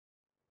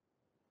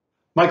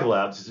Myka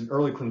Labs is an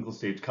early clinical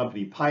stage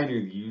company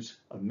pioneering the use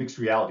of mixed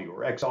reality,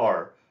 or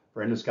XR,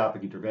 for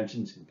endoscopic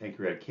interventions in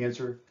pancreatic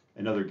cancer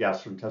and other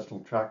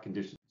gastrointestinal tract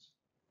conditions.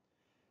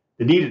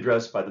 The need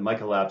addressed by the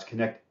Myka Labs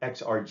Connect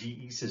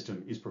XR-GE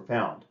system is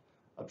profound.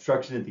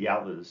 Obstruction at the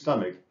outlet of the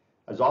stomach,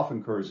 as often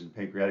occurs in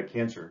pancreatic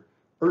cancer,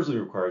 urgently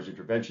requires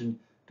intervention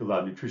to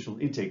allow nutritional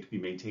intake to be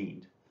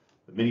maintained.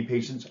 But many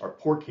patients are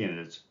poor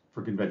candidates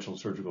for conventional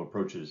surgical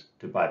approaches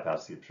to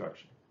bypass the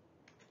obstruction.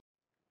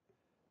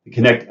 The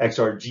Connect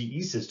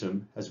XR-GE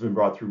system has been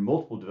brought through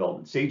multiple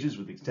development stages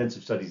with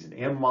extensive studies in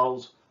animal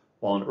models,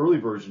 while an early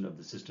version of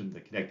the system, the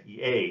Connect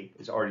EA,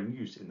 is already in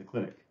use in the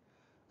clinic.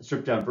 A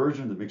stripped-down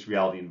version of the mixed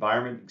reality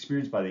environment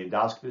experienced by the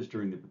endoscopist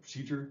during the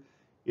procedure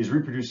is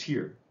reproduced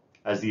here,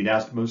 as the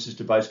anastomosis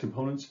device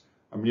components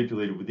are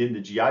manipulated within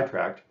the GI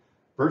tract.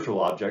 Virtual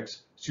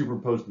objects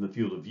superimposed in the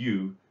field of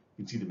view, you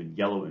can see them in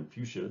yellow and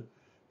fuchsia,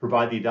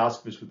 provide the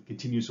endoscopist with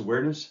continuous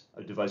awareness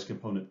of device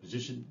component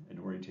position and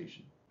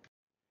orientation.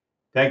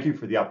 Thank you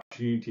for the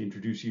opportunity to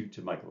introduce you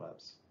to Myka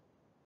Labs.